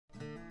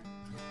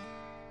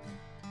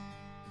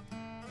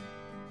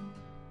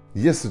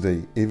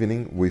Yesterday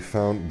evening, we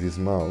found this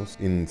mouse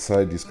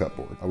inside this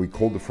cupboard. We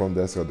called the front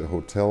desk at the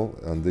hotel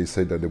and they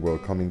said that they were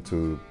coming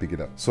to pick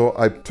it up. So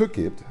I took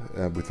it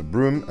with a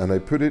broom and I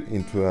put it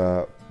into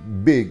a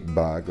big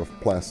bag of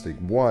plastic.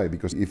 Why?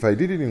 Because if I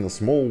did it in a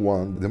small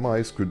one, the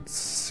mice could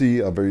see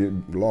a very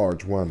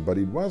large one, but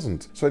it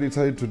wasn't. So I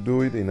decided to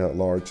do it in a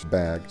large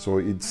bag, so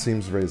it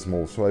seems very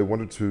small. So I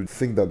wanted to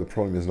think that the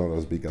problem is not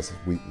as big as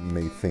we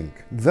may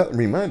think. That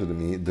reminded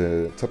me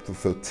the chapter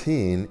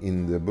 13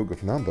 in the book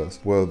of Numbers,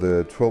 where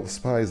the 12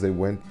 spies, they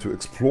went to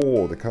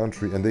explore the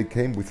country and they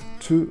came with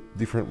 2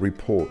 different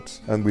reports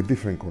and with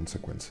different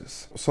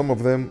consequences. Some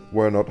of them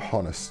were not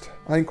honest.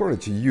 I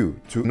encourage you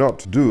to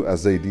not do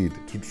as they did,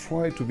 to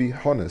try to be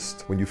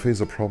honest when you face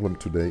a problem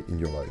today in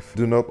your life.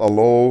 Do not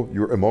allow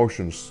your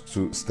emotions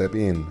to step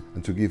in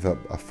and to give up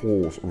a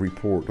false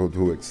report or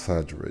to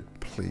exaggerate,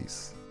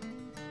 please.